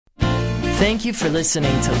Thank you for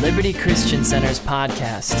listening to Liberty Christian Center's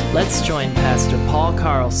podcast. Let's join Pastor Paul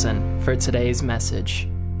Carlson for today's message.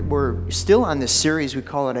 We're still on this series, we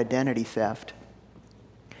call it Identity Theft.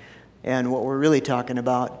 And what we're really talking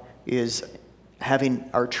about is having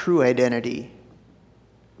our true identity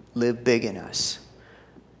live big in us.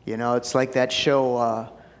 You know, it's like that show,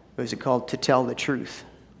 what was it called, To Tell the Truth?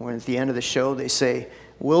 When at the end of the show they say,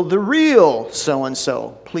 will the real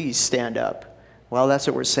so-and-so please stand up? Well, that's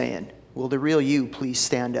what we're saying. Will the real you please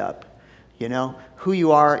stand up? You know, who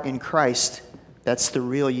you are in Christ, that's the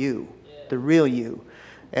real you. The real you.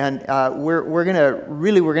 And we're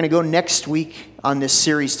gonna go next week on this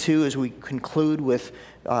series too, as we conclude with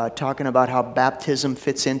talking about how baptism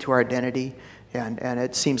fits into our identity, and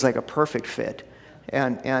it seems like a perfect fit.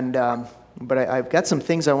 But I've got some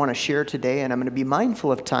things I want to share today, and I'm going to be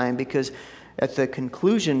mindful of time because at the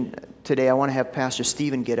conclusion today, I want to have Pastor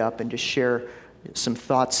Stephen get up and just share some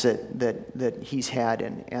thoughts that he's had,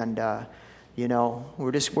 and you know,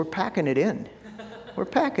 we're packing it in. We're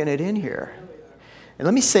packing it in here. And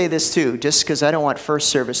let me say this too, just because I don't want first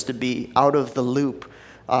service to be out of the loop.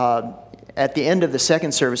 At the end of the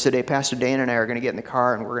second service today, Pastor Dana and I are going to get in the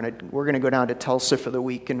car, and we're going to go down to Tulsa for the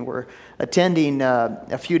week, and we're attending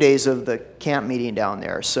a few days of the camp meeting down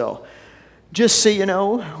there. So, just so you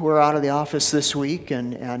know, we're out of the office this week,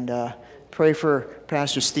 and pray for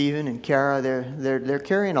Pastor Stephen and Kara. They're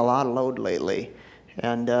carrying a lot of load lately,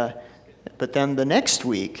 and but then the next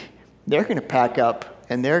week they're going to pack up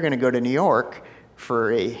and they're going to go to New York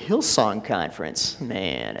for a Hillsong conference.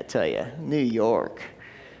 Man, I tell you, New York.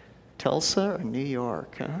 Tulsa or New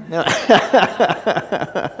York, huh? No.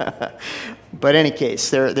 But in any case,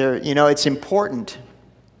 they're you know, it's important.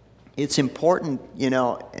 It's important, you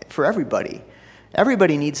know, for everybody.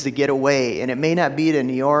 Everybody needs to get away, and it may not be to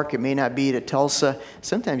New York, it may not be to Tulsa.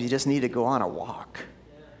 Sometimes you just need to go on a walk.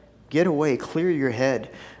 Get away, clear your head.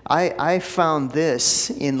 I found this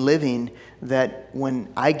in living, that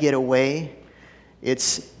when I get away,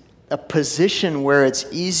 it's a position where it's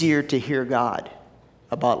easier to hear God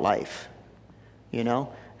about life, you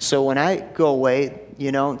know? So when I go away,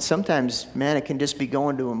 you know, sometimes, man, it can just be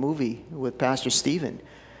going to a movie with Pastor Stephen.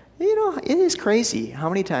 You know, it is crazy how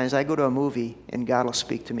many times I go to a movie and God will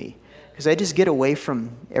speak to me. Because I just get away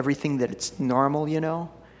from everything that it's normal, you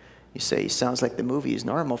know? You say, it sounds like the movie is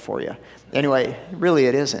normal for you. Anyway, really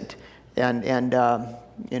it isn't. And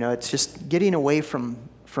you know, it's just getting away from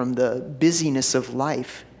the busyness of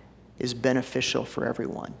life is beneficial for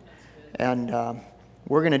everyone. And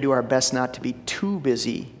we're going to do our best not to be too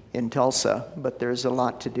busy in Tulsa, but there's a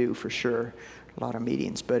lot to do for sure, a lot of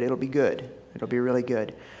meetings, but it'll be good. It'll be really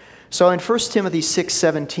good. So in 1 Timothy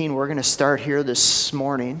 6:17, we're going to start here this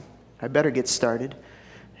morning. I better get started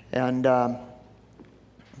and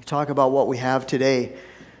talk about what we have today.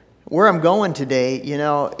 Where I'm going today, you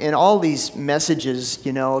know, in all these messages,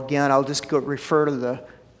 you know, again, I'll just go refer to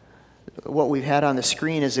what we've had on the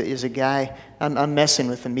screen is a guy. I'm messing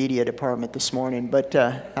with the media department this morning, but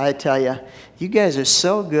I tell you, you guys are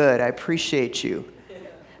so good. I appreciate you.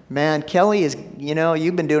 Man, Kelly is, you know,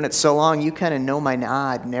 you've been doing it so long, you kind of know my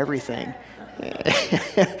nod and everything.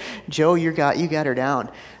 Joe, you got her down.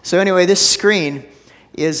 So anyway, this screen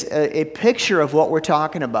is a picture of what we're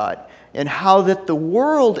talking about and how that the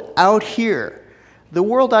world out here.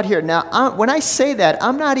 Now, when I say that,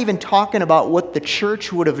 I'm not even talking about what the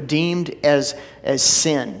church would have deemed as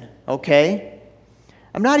sin, okay?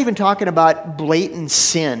 I'm not even talking about blatant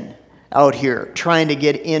sin out here trying to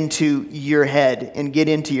get into your head and get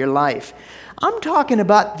into your life. I'm talking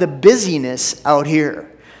about the busyness out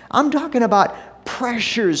here. I'm talking about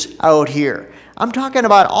pressures out here. I'm talking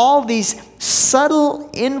about all these subtle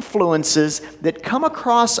influences that come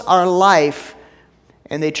across our life,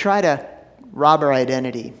 and they try to rob our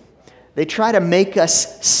identity. They try to make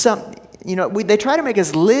us they try to make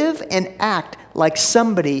us live and act like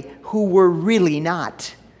somebody who we're really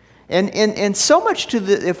not. And so much to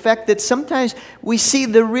the effect that sometimes we see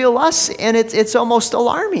the real us, and it's almost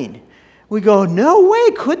alarming. We go, no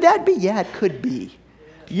way, could that be? Yeah, it could be.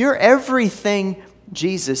 You're everything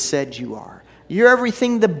Jesus said you are. You're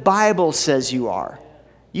everything the Bible says you are.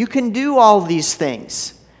 You can do all these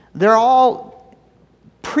things. They're all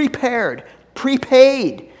prepared,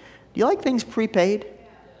 prepaid. Do you like things prepaid?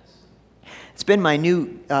 It's been my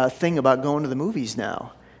new thing about going to the movies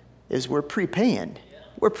now, is we're prepaying.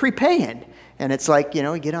 We're prepaying. And it's like, you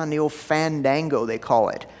know, you get on the old Fandango, they call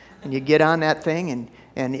it. And you get on that thing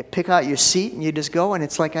and you pick out your seat and you just go, and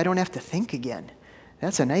it's like, I don't have to think again.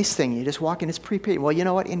 That's a nice thing. You just walk in, it's prepaid. Well, you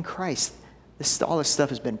know what? In Christ, all this stuff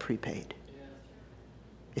has been prepaid.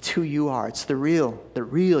 It's who you are. It's the real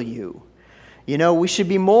you. You know, we should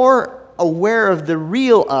be more aware of the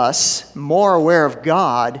real us, more aware of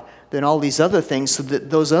God than all these other things, so that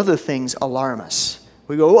those other things alarm us.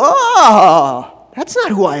 We go, "Oh, that's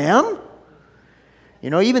not who I am."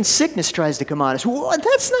 Even sickness tries to come on us. "Well,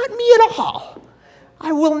 that's not me at all.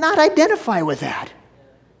 I will not identify with that.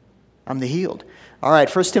 I'm the healed." All right,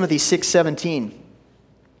 1 Timothy 6:17.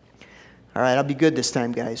 All right, I'll be good this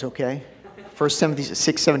time, guys, okay? 1 Timothy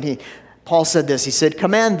 6:17. Paul said this. He said,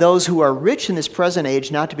 "Command those who are rich in this present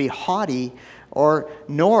age not to be haughty,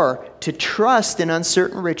 nor to trust in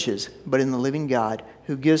uncertain riches, but in the living God,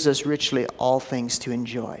 who gives us richly all things to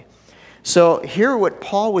enjoy." So hear what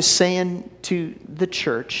Paul was saying to the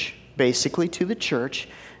church, basically to the church,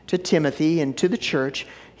 to Timothy and to the church.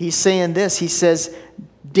 He's saying this. He says,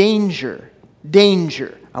 danger,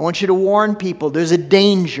 danger. I want you to warn people there's a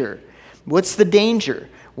danger. What's the danger?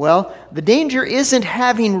 Well, the danger isn't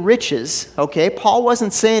having riches, okay? Paul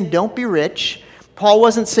wasn't saying don't be rich. Paul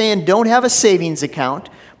wasn't saying don't have a savings account.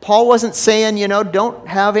 Paul wasn't saying, don't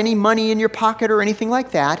have any money in your pocket or anything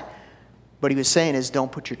like that. What he was saying is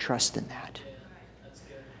don't put your trust in that.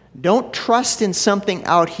 Don't trust in something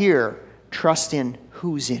out here. Trust in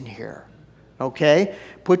who's in here, okay?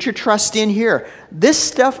 Put your trust in here. This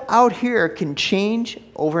stuff out here can change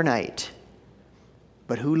overnight.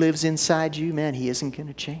 But who lives inside you, man, he isn't going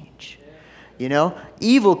to change.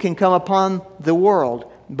 Evil can come upon the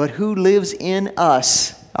world, but who lives in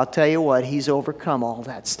us, I'll tell you what, he's overcome all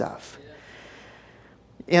that stuff.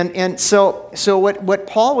 And so what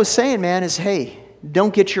Paul was saying, man, is, hey,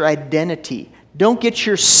 don't get your identity, don't get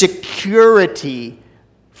your security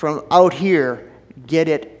from out here, get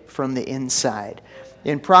it from the inside.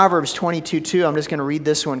 In Proverbs 22:2, I'm just going to read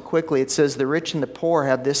this one quickly. It says, "The rich and the poor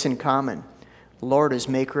have this in common. The Lord is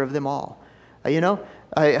maker of them all." I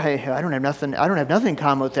don't have nothing in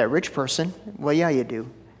common with that rich person. Well, yeah, you do.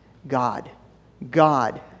 God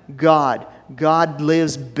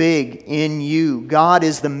lives big in you. God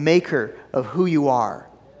is the maker of who you are.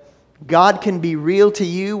 God can be real to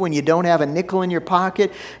you when you don't have a nickel in your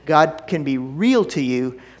pocket. God can be real to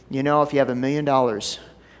you, if you have $1 million.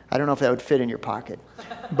 I don't know if that would fit in your pocket.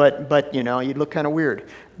 But you'd look kind of weird.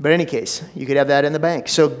 But in any case, you could have that in the bank.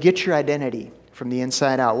 So get your identity from the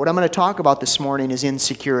inside out. What I'm going to talk about this morning is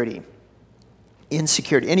insecurity.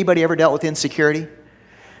 Insecurity. Anybody ever dealt with insecurity?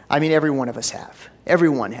 I mean, every one of us have.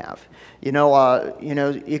 Everyone have.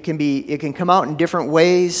 It can come out in different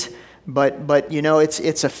ways, but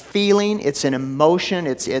it's a feeling, it's an emotion,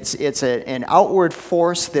 it's an outward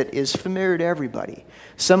force that is familiar to everybody.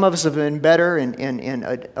 Some of us have been better in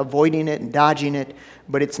avoiding it and dodging it,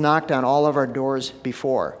 but it's knocked on all of our doors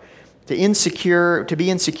before. To be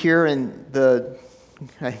insecure in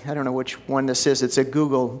I don't know which one this is, it's a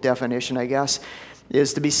Google definition, I guess,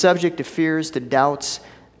 is to be subject to fears, to doubts,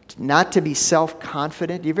 not to be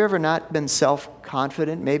self-confident. You've ever not been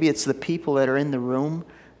self-confident? Maybe it's the people that are in the room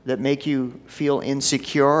that make you feel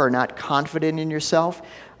insecure or not confident in yourself.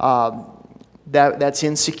 That's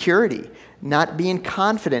insecurity. Not being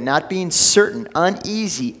confident, not being certain,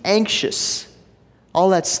 uneasy, anxious. All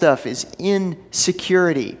that stuff is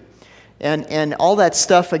insecurity. And all that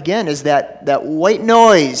stuff, again, is that white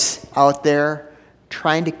noise out there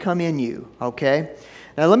trying to come in you, okay?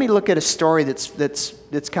 Now let me look at a story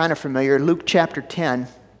that's kind of familiar. Luke chapter 10.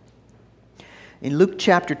 In Luke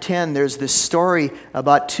chapter 10, there's this story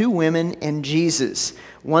about two women and Jesus.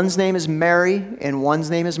 One's name is Mary and one's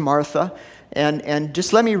name is Martha. And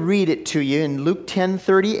just let me read it to you in Luke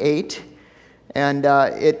 10:38. And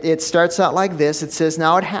it starts out like this. It says,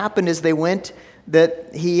 "Now it happened as they went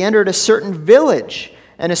that he entered a certain village,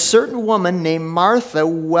 and a certain woman named Martha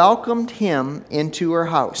welcomed him into her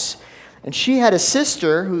house. And she had a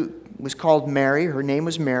sister who was called Mary, her name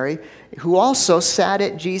was Mary, who also sat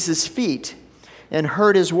at Jesus' feet and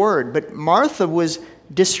heard his word. But Martha was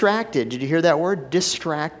distracted." Did you hear that word?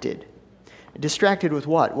 Distracted. Distracted with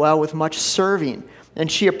what? Well, with much serving.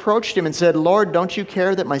 "And she approached him and said, 'Lord, don't you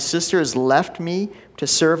care that my sister has left me to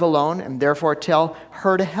serve alone? And therefore tell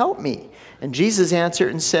her to help me.' And Jesus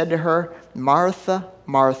answered and said to her, 'Martha,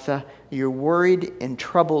 Martha, you're worried and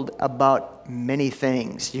troubled about many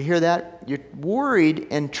things.'" You hear that? You're worried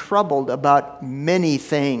and troubled about many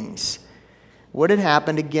things. What had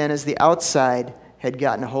happened again is the outside had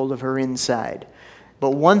gotten a hold of her inside.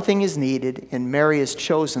 But one thing is needed, and Mary has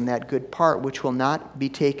chosen that good part, which will not be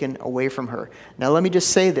taken away from her. Now let me just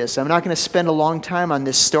say this. I'm not going to spend a long time on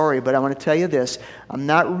this story, but I want to tell you this. I'm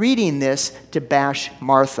not reading this to bash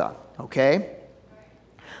Martha, okay?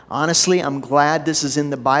 Honestly, I'm glad this is in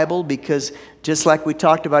the Bible, because just like we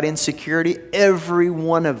talked about insecurity, every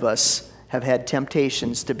one of us have had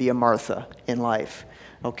temptations to be a Martha in life.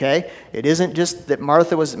 Okay? It isn't just that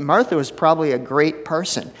Martha was probably a great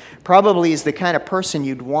person. Probably is the kind of person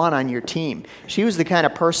you'd want on your team. She was the kind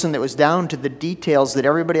of person that was down to the details that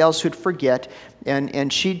everybody else would forget,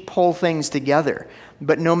 and she'd pull things together.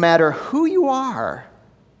 But no matter who you are,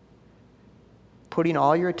 putting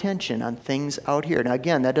all your attention on things out here. Now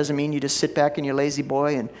again, that doesn't mean you just sit back in your lazy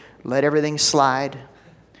boy and let everything slide.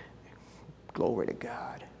 Glory to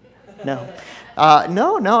God. No.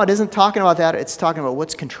 No, it isn't talking about that. It's talking about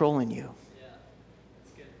what's controlling you.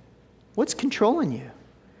 What's controlling you?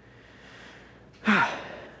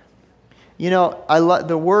 You know, I love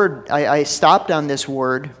the word. I stopped on this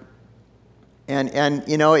word, and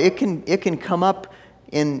you know, it can come up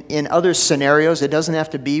in other scenarios. It doesn't have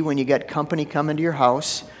to be when you got company coming to your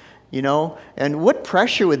house, you know. And what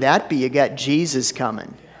pressure would that be? You got Jesus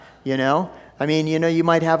coming, you know. I mean, you know, you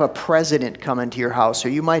might have a president coming to your house, or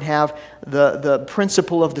you might have the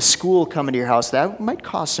principal of the school coming to your house. That might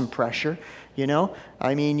cause some pressure, you know.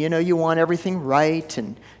 I mean, you know, you want everything right,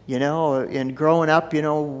 and, you know, and growing up, you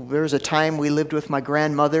know, there was a time we lived with my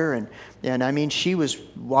grandmother, and I mean, she was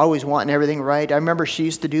always wanting everything right. I remember she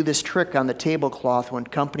used to do this trick on the tablecloth when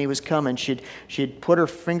company was coming. She'd put her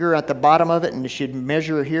finger at the bottom of it, and she'd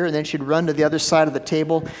measure here, and then she'd run to the other side of the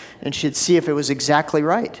table, and she'd see if it was exactly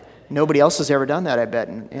right. Nobody else has ever done that, I bet,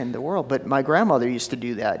 in the world. But my grandmother used to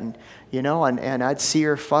do that, and you know, and I'd see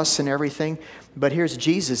her fuss and everything. But here's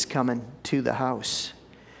Jesus coming to the house.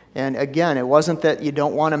 And again, it wasn't that you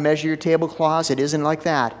don't want to measure your tablecloths. It isn't like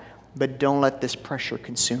that. But don't let this pressure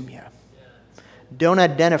consume you. Don't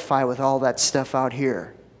identify with all that stuff out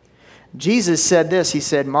here. Jesus said this. He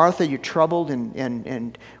said, Martha, you're troubled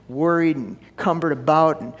and worried and cumbered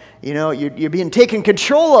about. And, you know, you're being taken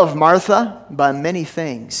control of, Martha, by many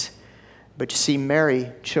things. But you see,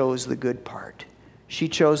 Mary chose the good part. She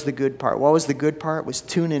chose the good part. What was the good part? It was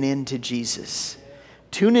tuning in to Jesus.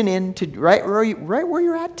 Tuning in to right where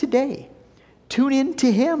you're at today. Tune in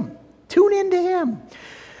to Him. Tune in to Him.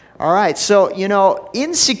 All right, so, you know,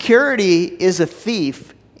 insecurity is a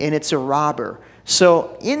thief and it's a robber.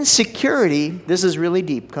 So insecurity, this is really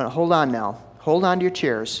deep. Hold on now. Hold on to your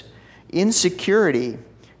chairs. Insecurity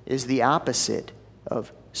is the opposite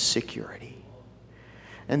of security.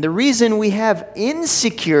 And the reason we have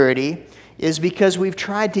insecurity is because we've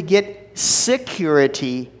tried to get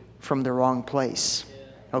security from the wrong place.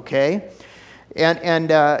 Okay? And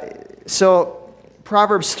so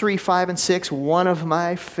Proverbs 3, 5, and 6, one of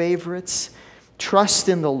my favorites. Trust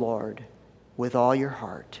in the Lord with all your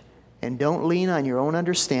heart. And don't lean on your own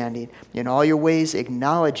understanding. In all your ways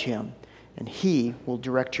acknowledge Him, and He will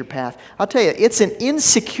direct your path. I'll tell you, it's an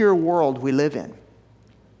insecure world we live in.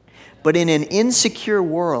 But in an insecure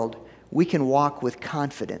world, we can walk with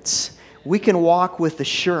confidence. We can walk with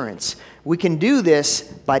assurance. We can do this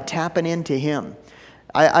by tapping into Him.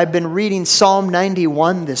 I've been reading Psalm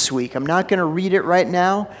 91 this week. I'm not going to read it right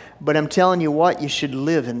now, but I'm telling you what, you should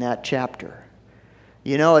live in that chapter.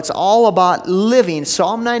 You know, it's all about living.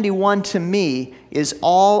 Psalm 91 to me is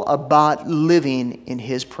all about living in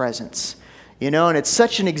His presence. You know, and it's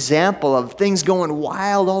such an example of things going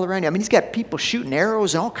wild all around you. I mean, he's got people shooting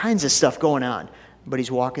arrows and all kinds of stuff going on, but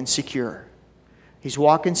he's walking secure. He's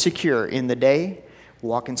walking secure in the day,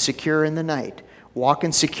 walking secure in the night,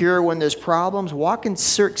 walking secure when there's problems, walking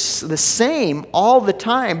the same all the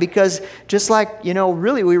time, because just like, you know,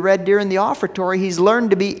 really we read during the offertory, he's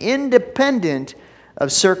learned to be independent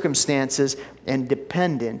of circumstances and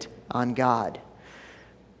dependent on God.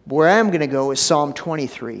 Where I'm going to go is Psalm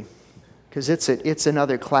 23, because it's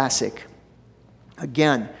another classic.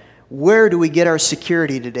 Again, where do we get our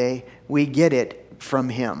security today? We get it from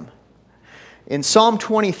Him. In Psalm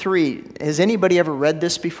 23, has anybody ever read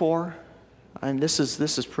this before? I mean, this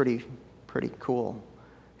is pretty cool.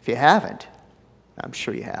 If you haven't, I'm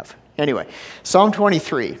sure you have. Anyway, Psalm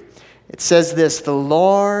 23. It says this, the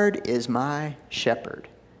Lord is my shepherd,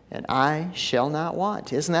 and I shall not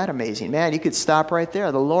want. Isn't that amazing? Man, you could stop right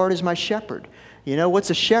there. The Lord is my shepherd. You know, what's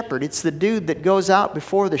a shepherd? It's the dude that goes out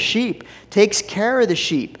before the sheep, takes care of the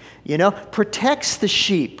sheep, you know, protects the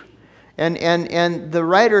sheep. And the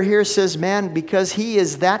writer here says, man, because He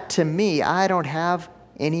is that to me, I don't have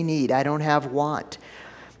any need. I don't have want.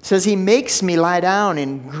 It says He makes me lie down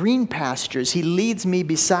in green pastures. He leads me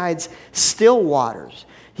beside still waters.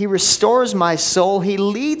 He restores my soul. He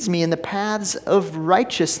leads me in the paths of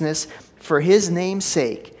righteousness for His name's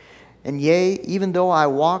sake. And yea, even though I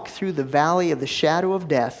walk through the valley of the shadow of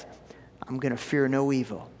death, I'm going to fear no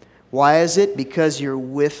evil. Why is it? Because you're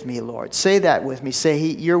with me, Lord. Say that with me. Say,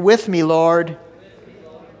 you're with me, Lord.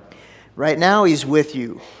 Right now, He's with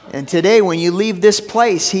you. And today, when you leave this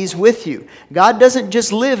place, He's with you. God doesn't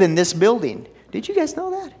just live in this building. Did you guys know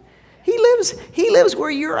that? He lives where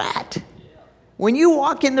you're at. When you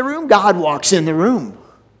walk in the room, God walks in the room.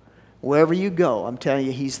 Wherever you go, I'm telling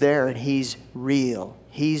you, He's there and He's real.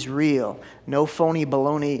 He's real. No phony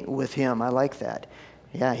baloney with Him. I like that.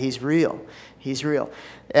 Yeah, He's real. He's real.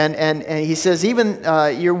 And He says, even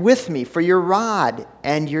you're with me, for your rod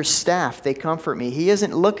and your staff, they comfort me. He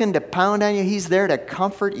isn't looking to pound on you. He's there to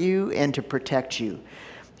comfort you and to protect you.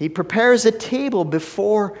 He prepares a table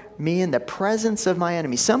before me in the presence of my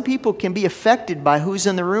enemies. Some people can be affected by who's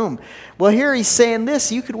in the room. Well, here He's saying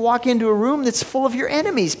this. You could walk into a room that's full of your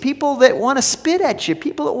enemies, people that want to spit at you,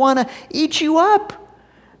 people that want to eat you up.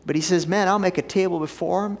 But He says, man, I'll make a table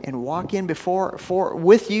before them and walk in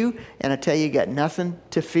with you, and I tell you, you got nothing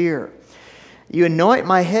to fear. You anoint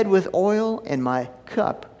my head with oil, and my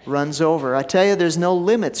cup runs over. I tell you, there's no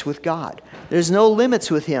limits with God. There's no limits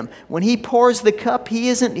with Him. When He pours the cup, He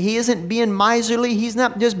isn't being miserly. He's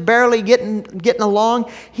not just barely getting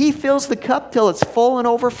along. He fills the cup till it's full and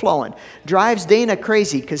overflowing. Drives Dana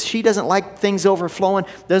crazy because she doesn't like things overflowing,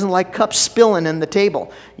 doesn't like cups spilling in the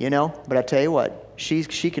table, you know. But I tell you what, she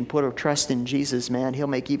can put her trust in Jesus, man. He'll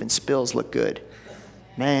make even spills look good.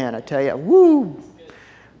 Man, I tell you, woo!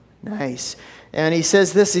 Nice. And He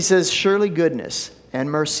says this, He says, surely goodness and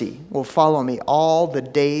mercy will follow me all the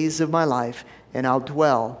days of my life, and I'll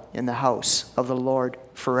dwell in the house of the Lord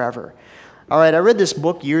forever. All right, I read this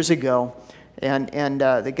book years ago, and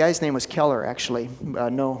the guy's name was Keller, actually.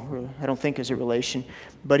 No, I don't think is a relation.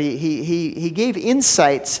 But he gave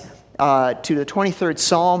insights to the 23rd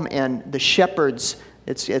Psalm and the shepherds.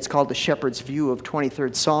 It's called The Shepherd's View of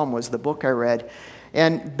 23rd Psalm was the book I read.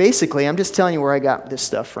 And basically, I'm just telling you where I got this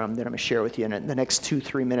stuff from that I'm going to share with you in the next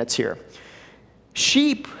 2-3 minutes here.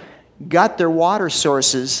 Sheep got their water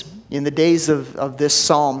sources in the days of this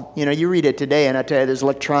psalm. You know, you read it today, and I tell you, there's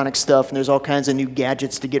electronic stuff, and there's all kinds of new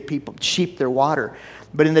gadgets to get sheep their water.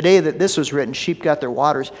 But in the day that this was written, sheep got their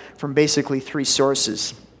waters from basically 3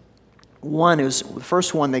 sources. The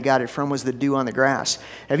first one they got it from was the dew on the grass.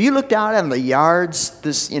 Have you looked out on the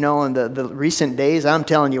yards in the recent days? I'm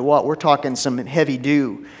telling you what, we're talking some heavy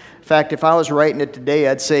dew. In fact, if I was writing it today,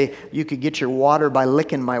 I'd say you could get your water by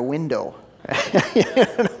licking my window.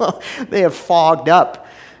 They have fogged up,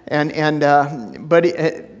 but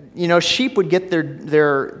sheep would get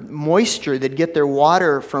their moisture. They'd get their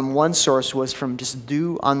water from one source was from just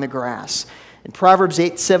dew on the grass. In Proverbs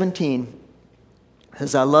 8:17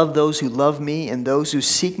 says, "I love those who love me, and those who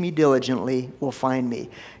seek me diligently will find me."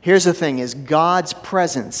 Here's the thing: is God's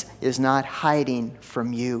presence is not hiding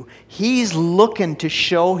from you. He's looking to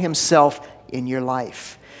show Himself in your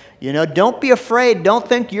life. You know, don't be afraid. Don't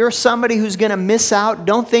think you're somebody who's going to miss out.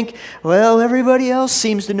 Don't think, well, everybody else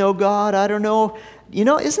seems to know God. I don't know. You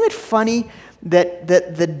know, isn't it funny that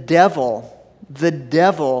the devil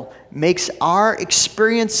makes our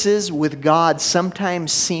experiences with God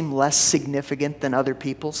sometimes seem less significant than other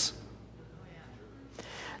people's?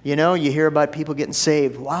 You know, you hear about people getting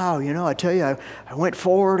saved. Wow, I tell you, I went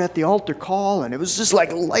forward at the altar call, and it was just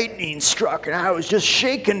like lightning struck, and I was just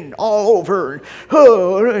shaking all over.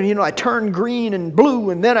 And I turned green and blue,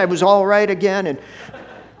 and then I was all right again. And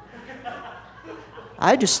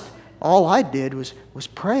all I did was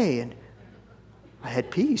pray, and I had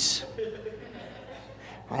peace.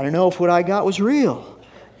 I don't know if what I got was real,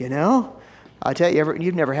 I tell you,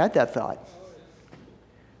 you've never had that thought.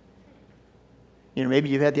 Maybe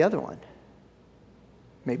you've had the other one.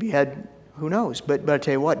 Maybe you had, who knows? But I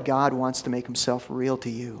tell you what, God wants to make Himself real to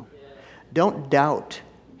you. Don't doubt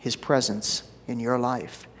His presence in your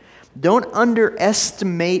life. Don't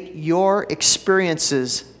underestimate your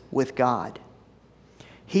experiences with God.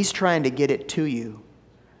 He's trying to get it to you,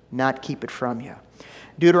 not keep it from you.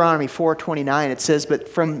 Deuteronomy 4:29, it says, "But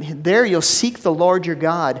from there you'll seek the Lord your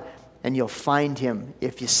God, and you'll find Him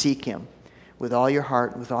if you seek Him with all your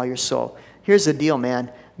heart, with all your soul." Here's the deal,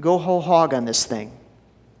 man. Go whole hog on this thing.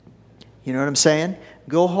 You know what I'm saying?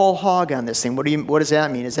 Go whole hog on this thing. What does that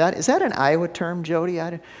mean? Is that an Iowa term, Jody?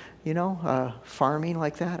 Farming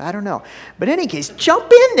like that? I don't know. But in any case,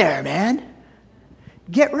 jump in there, man.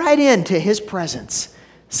 Get right into His presence.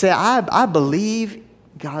 Say, I believe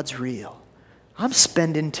God's real. I'm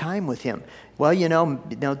spending time with Him. Well,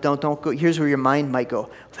 don't go. Here's where your mind might go.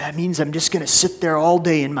 That means I'm just going to sit there all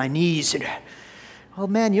day in my knees and... Oh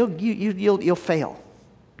man, you'll fail.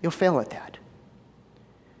 You'll fail at that.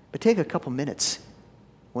 But take a couple minutes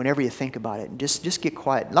whenever you think about it and just get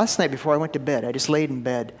quiet. Last night before I went to bed, I just laid in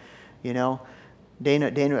bed, Dana,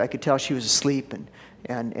 I could tell she was asleep,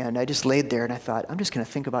 and I just laid there and I thought, I'm just going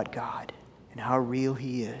to think about God and how real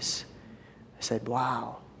He is. I said,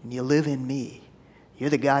 wow, and you live in me. You're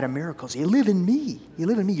the God of miracles. You live in me. You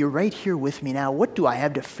live in me. You're right here with me now. What do I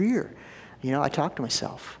have to fear? I talk to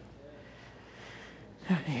myself.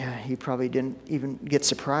 Yeah, you probably didn't even get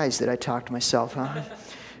surprised that I talked to myself, huh?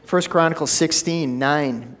 1 Chronicles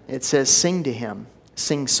 16:9, it says, sing to him,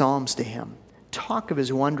 sing psalms to him. Talk of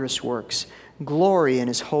his wondrous works. Glory in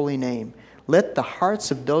his holy name. Let the hearts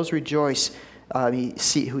of those rejoice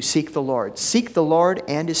who seek the Lord. Seek the Lord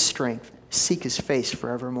and his strength. Seek his face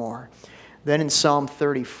forevermore. Then in Psalm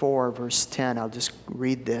 34, verse 10, I'll just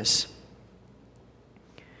read this.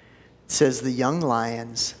 It says, the young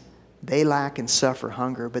lions, they lack and suffer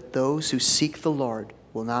hunger, but those who seek the Lord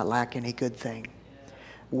will not lack any good thing.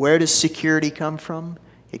 Where does security come from?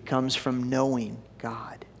 It comes from knowing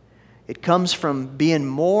God. It comes from being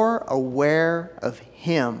more aware of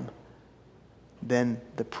him than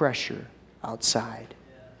the pressure outside.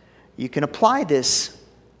 You can apply this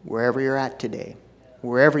wherever you're at today,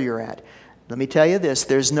 wherever you're at. Let me tell you this,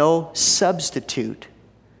 there's no substitute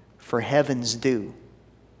for heaven's due.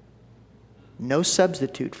 No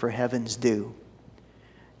substitute for heaven's due.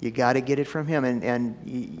 You got to get it from him, and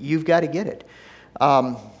you've got to get it.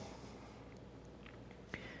 All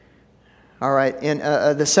right, and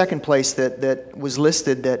the second place that was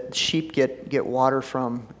listed that sheep get water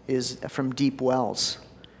from is from deep wells.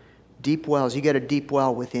 Deep wells. You got a deep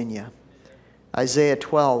well within you. Isaiah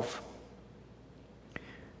 12,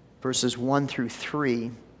 verses 1 through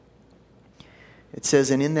 3. It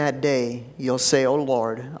says, and in that day you'll say, O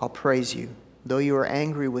Lord, I'll praise you. Though you are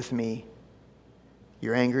angry with me,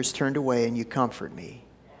 your anger is turned away and you comfort me.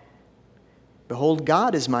 Behold,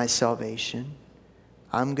 God is my salvation.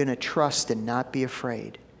 I'm going to trust and not be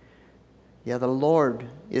afraid. Yeah, the Lord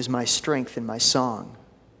is my strength and my song.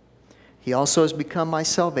 He also has become my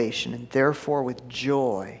salvation, and therefore with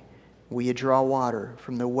joy will you draw water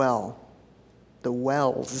from the wells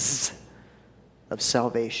of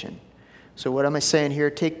salvation. So what am I saying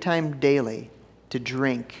here? Take time daily to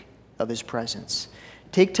drink of his presence.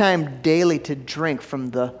 Take time daily to drink from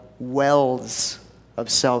the wells of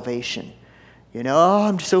salvation.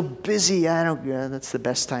 I'm so busy. That's the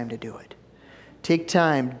best time to do it. Take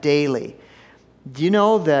time daily. Do you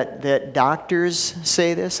know that doctors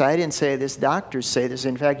say this? I didn't say this. Doctors say this.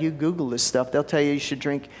 In fact, you Google this stuff. They'll tell you should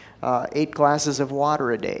drink 8 glasses of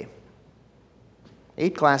water a day.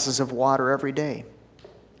 8 glasses of water every day.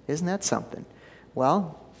 Isn't that something?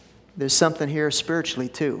 Well, there's something here spiritually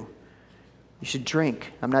too. You should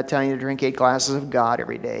drink. I'm not telling you to drink 8 glasses of God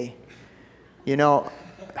every day.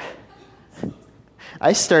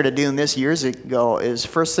 I started doing this years ago. Is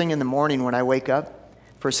first thing in the morning when I wake up,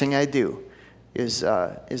 first thing I do is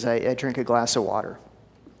I drink a glass of water.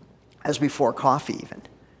 As before coffee even.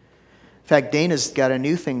 In fact, Dana's got a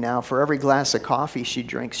new thing now. For every glass of coffee she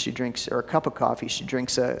drinks, or a cup of coffee, she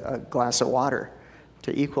drinks a glass of water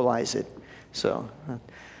to equalize it. So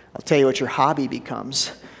I'll tell you what your hobby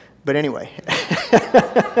becomes. But anyway,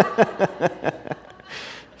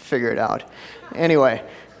 figure it out. Anyway,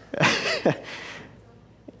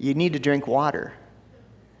 you need to drink water.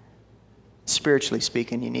 Spiritually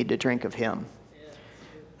speaking, you need to drink of him.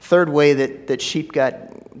 Third way that sheep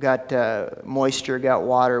got moisture, got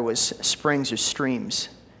water, was springs or streams.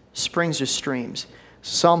 Springs or streams.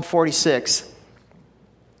 Psalm 46,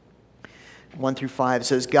 1 through 5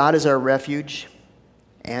 says, God is our refuge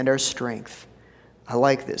and our strength. I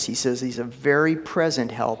like this. He says he's a very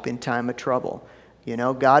present help in time of trouble.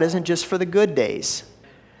 God isn't just for the good days.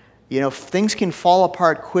 Things can fall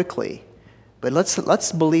apart quickly. But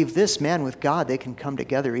let's believe this, man, with God, they can come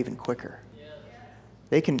together even quicker.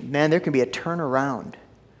 There can be a turnaround.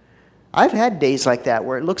 I've had days like that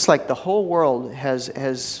where it looks like the whole world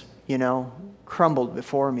has crumbled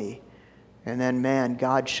before me. And then, man,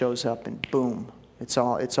 God shows up and boom, it's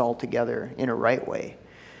all together in a right way.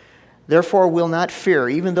 Therefore we'll not fear,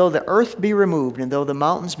 even though the earth be removed, and though the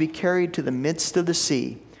mountains be carried to the midst of the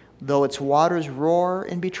sea, though its waters roar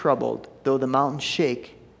and be troubled, though the mountains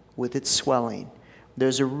shake with its swelling.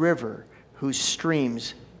 There's a river whose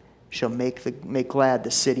streams shall make glad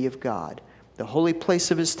the city of God, the holy place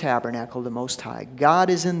of his tabernacle, the Most High. God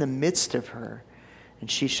is in the midst of her,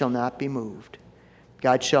 and she shall not be moved.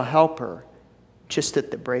 God shall help her just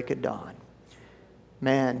at the break of dawn.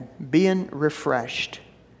 Man, being refreshed,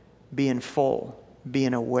 being full,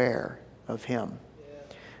 being aware of him.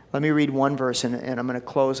 Let me read one verse, and I'm going to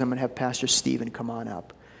close. I'm going to have Pastor Stephen come on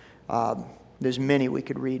up. There's many we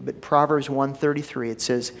could read, but Proverbs 1:33, it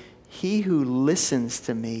says, he who listens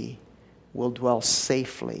to me will dwell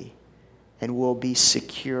safely and will be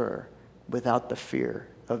secure without the fear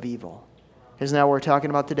of evil. Isn't that what we're talking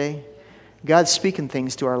about today? God's speaking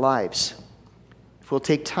things to our lives. If if we'll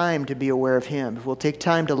take time to be aware of Him, if we'll take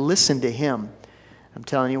time to listen to Him, I'm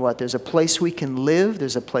telling you what, there's a place we can live,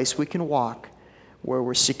 there's a place we can walk where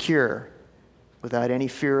we're secure without any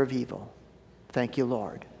fear of evil. Thank you,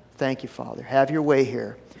 Lord. Thank you, Father. Have your way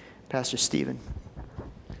here. Pastor Stephen.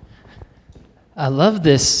 I love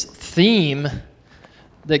this theme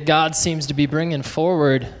that God seems to be bringing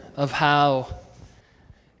forward of how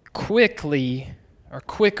quickly or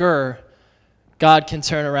quicker God can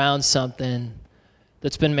turn around something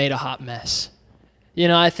that's been made a hot mess. You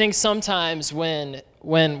know, I think sometimes when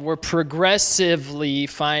we're progressively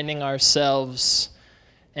finding ourselves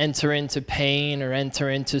enter into pain or enter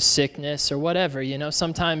into sickness or whatever, you know,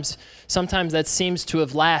 sometimes that seems to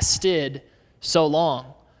have lasted so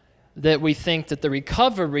long that we think that the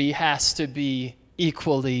recovery has to be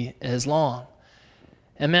equally as long.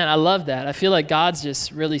 And man, I love that. I feel like God's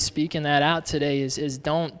just really speaking that out today is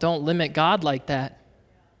don't limit God like that.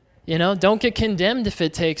 You know, don't get condemned if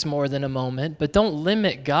it takes more than a moment, but don't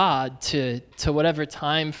limit God to whatever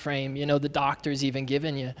time frame, you know, the doctor's even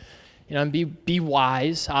given you. You know, and be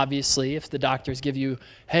wise, obviously. If the doctors give you,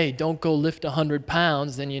 hey, don't go lift 100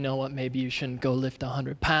 pounds, then you know what, maybe you shouldn't go lift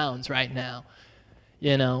 100 pounds right now.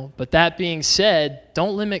 You know, but that being said,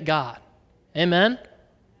 don't limit God. Amen?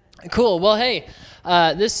 Cool. Well, hey,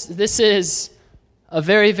 this is a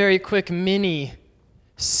very, very quick mini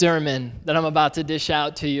sermon that I'm about to dish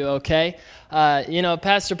out to you, okay? You know,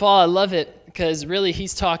 Pastor Paul, I love it because really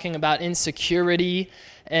he's talking about insecurity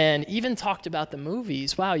and even talked about the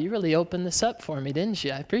movies. Wow, you really opened this up for me, didn't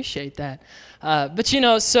you? I appreciate that. But, you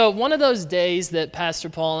know, so one of those days that Pastor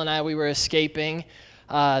Paul and I, we were escaping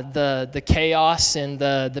the chaos and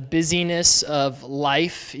the busyness of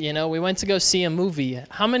life, you know, we went to go see a movie.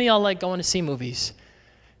 How many of y'all like going to see movies?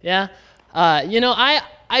 Yeah? You know,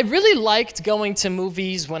 I really liked going to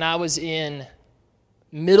movies when I was in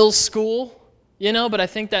middle school, you know, but I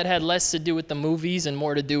think that had less to do with the movies and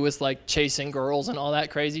more to do with like chasing girls and all that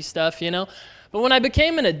crazy stuff, you know. But when I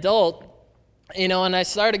became an adult, you know, and I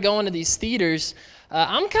started going to these theaters,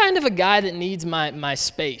 I'm kind of a guy that needs my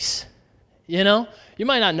space, you know. You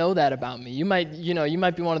might not know that about me. You might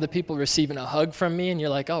be one of the people receiving a hug from me and you're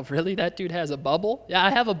like, oh, really? That dude has a bubble? Yeah, I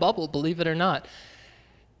have a bubble, believe it or not.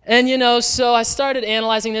 And, you know, so I started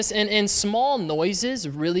analyzing this, and small noises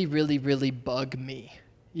really, really, really bug me,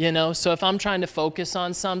 you know? So if I'm trying to focus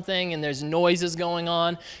on something and there's noises going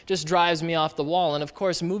on, it just drives me off the wall. And, of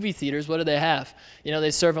course, movie theaters, what do they have? You know, they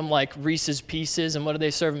serve them like Reese's Pieces, and what do they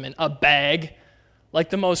serve them in? A bag, like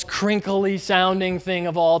the most crinkly-sounding thing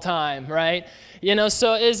of all time, right? You know,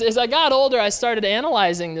 so as I got older, I started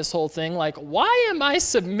analyzing this whole thing, like, why am I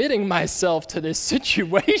submitting myself to this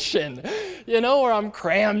situation? You know, where I'm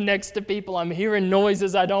crammed next to people, I'm hearing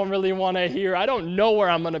noises I don't really want to hear, I don't know where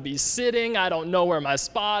I'm going to be sitting, I don't know where my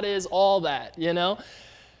spot is, all that, you know?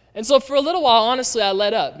 And so for a little while, honestly, I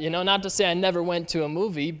let up, you know, not to say I never went to a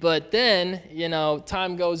movie, but then, you know,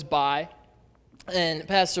 time goes by, and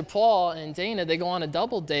Pastor Paul and Dana, they go on a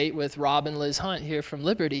double date with Rob and Liz Hunt here from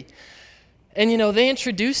Liberty. And, you know, they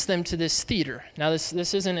introduced them to this theater. Now, this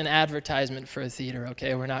isn't an advertisement for a theater,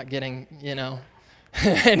 okay? We're not getting, you know,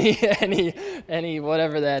 any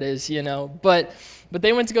whatever that is, you know. But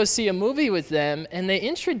they went to go see a movie with them, and they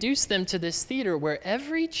introduced them to this theater where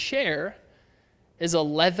every chair is a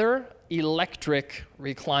leather electric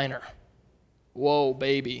recliner. Whoa,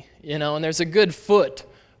 baby. You know, and there's a good foot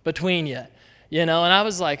between you. You know, and I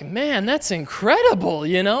was like, man, that's incredible,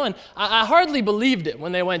 you know? And I hardly believed it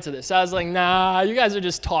when they went to this. I was like, nah, you guys are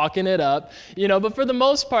just talking it up, you know? But for the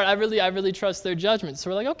most part, I really trust their judgment. So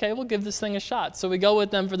we're like, okay, we'll give this thing a shot. So we go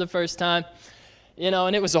with them for the first time, you know,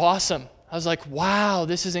 and it was awesome. I was like, wow,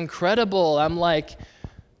 this is incredible. I'm like,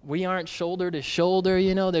 we aren't shoulder to shoulder,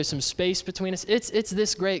 you know? There's some space between us. It's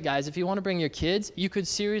this great, guys. If you want to bring your kids, you could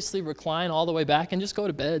seriously recline all the way back and just go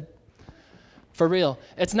to bed. For real.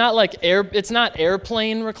 It's not like it's not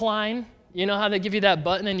airplane recline. You know how they give you that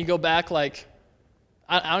button and you go back like,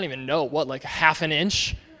 I don't even know, what, like half an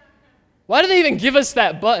inch? Why do they even give us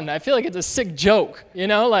that button? I feel like it's a sick joke, you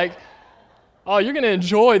know? Like, oh, you're going to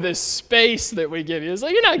enjoy this space that we give you. It's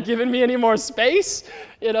like, you're not giving me any more space.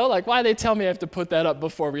 You know, like, why they tell me I have to put that up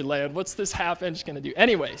before we land? What's this half inch going to do?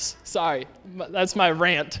 Anyways, sorry. That's my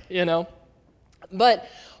rant, you know? But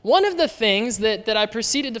one of the things that I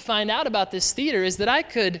proceeded to find out about this theater is that I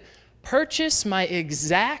could purchase my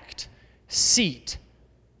exact seat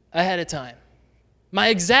ahead of time. My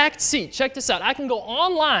exact seat. Check this out. I can go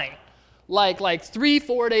online like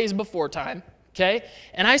 3-4 days before time, okay?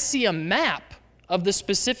 And I see a map of the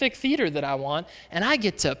specific theater that I want, and I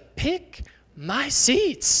get to pick my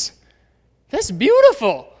seats. That's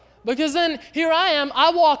beautiful. Because then here I am,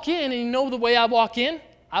 I walk in, and you know the way I walk in?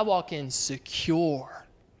 I walk in secure.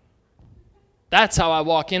 That's how I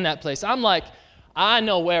walk in that place. I'm like, I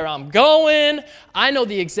know where I'm going. I know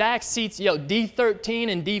the exact seats.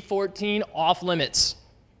 D13 and D14 off limits.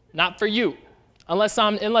 Not for you. Unless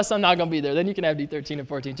I'm not going to be there. Then you can have D13 and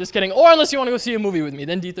 14. Just kidding. Or unless you want to go see a movie with me.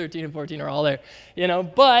 Then D13 and 14 are all there.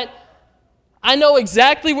 But I know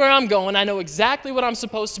exactly where I'm going. I know exactly what I'm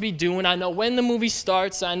supposed to be doing. I know when the movie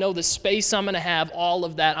starts. I know the space I'm going to have. All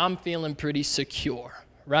of that. I'm feeling pretty secure,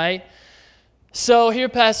 right? So here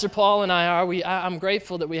Pastor Paul and I are. I'm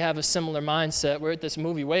grateful that we have a similar mindset. We're at this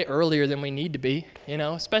movie way earlier than we need to be,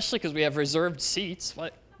 especially because we have reserved seats.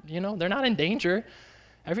 They're not in danger.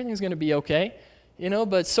 Everything's going to be okay,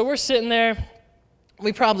 But so we're sitting there.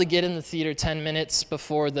 We probably get in the theater 10 minutes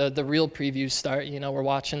before the real previews start. We're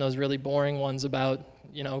watching those really boring ones about,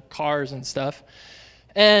 cars and stuff.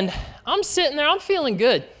 And I'm sitting there. I'm feeling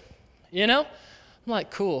good, I'm like,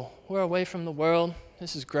 cool. We're away from the world.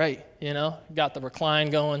 This is great, Got the recline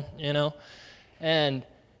going, And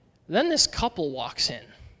then this couple walks in,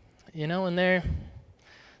 and they're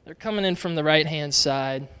coming in from the right-hand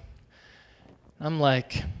side. I'm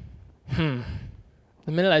like, The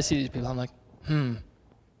minute I see these people, I'm like,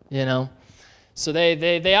 So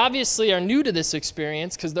they obviously are new to this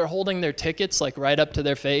experience because they're holding their tickets like right up to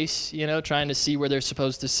their face, trying to see where they're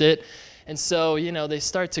supposed to sit. And so, they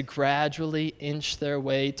start to gradually inch their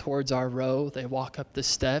way towards our row. They walk up the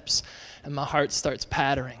steps, and my heart starts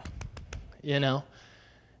pattering, And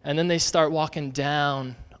then they start walking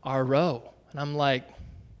down our row. And I'm like,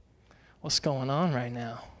 what's going on right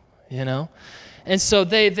now, And so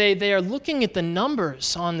they are looking at the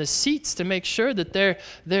numbers on the seats to make sure that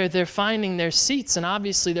they're finding their seats. And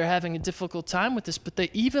obviously they're having a difficult time with this, but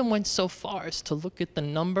they even went so far as to look at the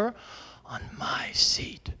number on my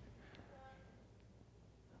seat.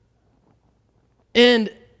 And,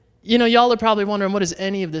 y'all are probably wondering, what does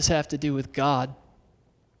any of this have to do with God?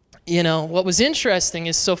 What was interesting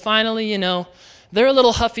is, so finally, they're a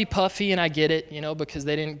little huffy-puffy, and I get it, because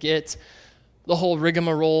they didn't get the whole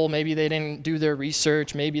rigmarole. Maybe they didn't do their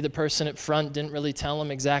research. Maybe the person at front didn't really tell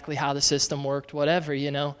them exactly how the system worked, whatever,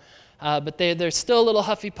 But they're still a little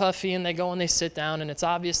huffy-puffy, and they go and they sit down, and it's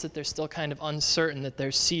obvious that they're still kind of uncertain that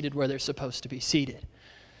they're seated where they're supposed to be seated.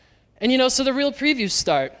 And, so the real previews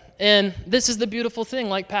start. And this is the beautiful thing,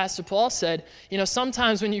 like Pastor Paul said,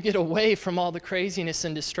 sometimes when you get away from all the craziness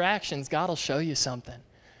and distractions, God will show you something.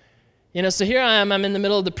 So here I am, I'm in the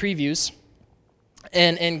middle of the previews,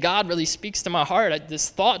 and God really speaks to my heart. This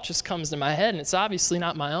thought just comes to my head, and it's obviously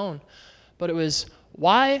not my own. But it was,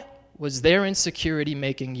 why was their insecurity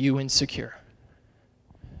making you insecure?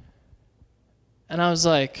 And I was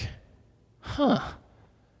like,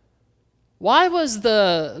 why was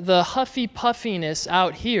the huffy-puffiness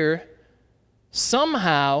out here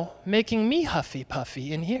somehow making me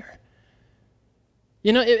huffy-puffy in here?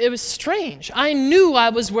 It was strange. I knew I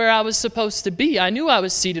was where I was supposed to be. I knew I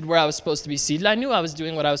was seated where I was supposed to be seated. I knew I was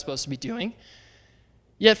doing what I was supposed to be doing.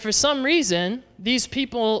 Yet for some reason, these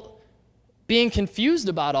people being confused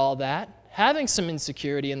about all that, having some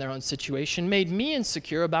insecurity in their own situation, made me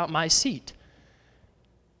insecure about my seat.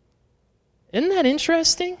 Isn't that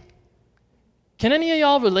interesting? Can any of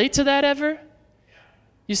y'all relate to that ever?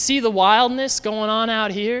 You see the wildness going on out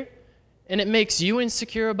here, and it makes you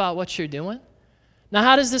insecure about what you're doing? Now,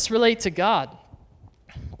 how does this relate to God?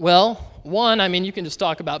 Well, one, you can just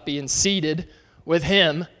talk about being seated with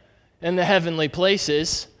Him in the heavenly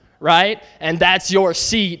places, right? And that's your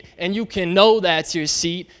seat, and you can know that's your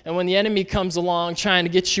seat. And when the enemy comes along trying to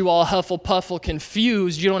get you all huffle-puffle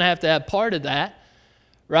confused, you don't have to have part of that,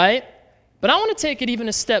 right? But I want to take it even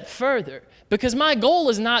a step further. Because my goal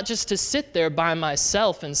is not just to sit there by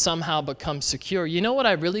myself and somehow become secure. You know what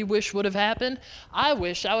I really wish would have happened? I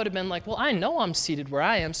wish I would have been like, well, I know I'm seated where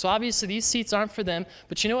I am, so obviously these seats aren't for them.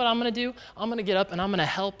 But you know what I'm going to do? I'm going to get up and I'm going to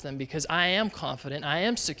help them because I am confident, I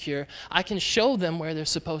am secure. I can show them where they're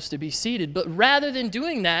supposed to be seated. But rather than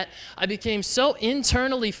doing that, I became so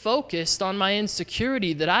internally focused on my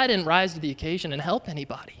insecurity that I didn't rise to the occasion and help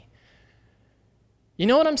anybody. You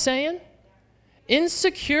know what I'm saying?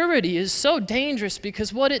 Insecurity is so dangerous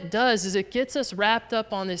because what it does is it gets us wrapped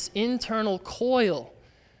up on this internal coil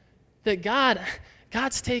that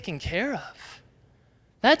God's taken care of.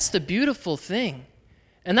 That's the beautiful thing.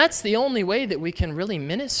 And that's the only way that we can really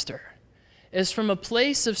minister, is from a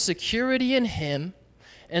place of security in Him,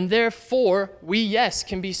 and therefore we, yes,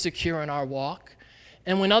 can be secure in our walk.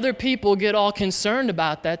 And when other people get all concerned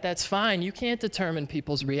about that, that's fine. You can't determine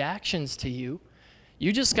people's reactions to you.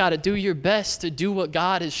 You just got to do your best to do what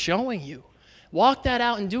God is showing you. Walk that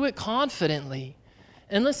out and do it confidently.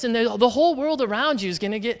 And listen, the whole world around you is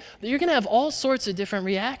going to you're going to have all sorts of different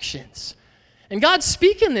reactions. And God's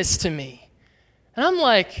speaking this to me. And I'm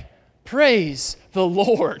like, praise the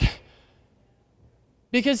Lord.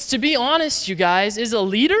 Because to be honest, you guys, as a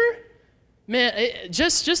leader, man,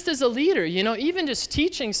 just as a leader, even just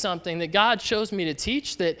teaching something that God chose me to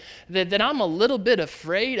teach that I'm a little bit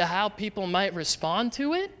afraid of how people might respond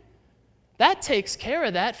to it, that takes care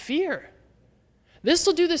of that fear. This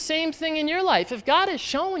will do the same thing in your life. If God has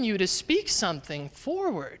shown you to speak something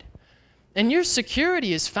forward and your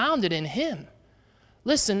security is founded in Him,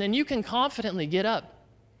 listen, then you can confidently get up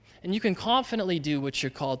and you can confidently do what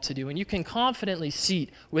you're called to do, and you can confidently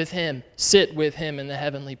sit with Him in the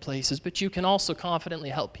heavenly places, but you can also confidently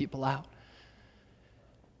help people out.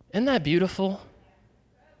 Isn't that beautiful?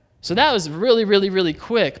 So that was really, really, really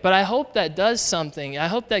quick, but I hope that does something. I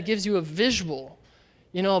hope that gives you a visual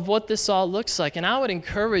of what this all looks like. And I would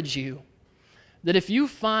encourage you that if you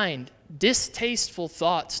find distasteful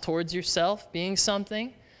thoughts towards yourself being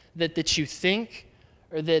something that you think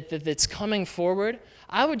or that's coming forward,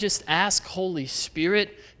 I would just ask Holy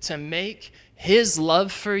Spirit to make His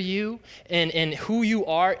love for you and who you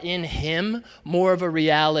are in Him more of a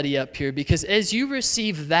reality up here. Because as you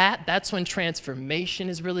receive that, that's when transformation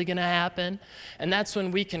is really going to happen. And that's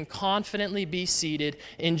when we can confidently be seated,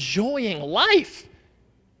 enjoying life.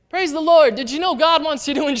 Praise the Lord. Did you know God wants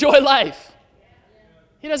you to enjoy life?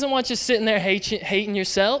 He doesn't want you sitting there hating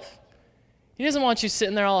yourself. He doesn't want you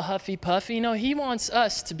sitting there all huffy-puffy. No, He wants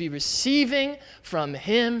us to be receiving from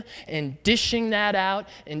Him and dishing that out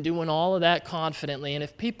and doing all of that confidently. And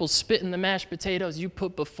if people spit in the mashed potatoes you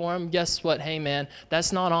put before them, guess what? Hey, man,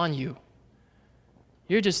 that's not on you.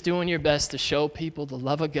 You're just doing your best to show people the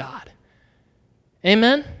love of God.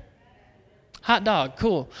 Amen? Hot dog,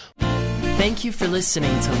 cool. Thank you for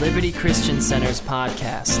listening to Liberty Christian Center's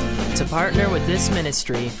podcast. To partner with this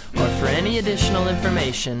ministry or for any additional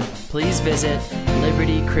information, please visit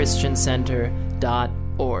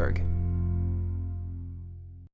libertychristiancenter.org.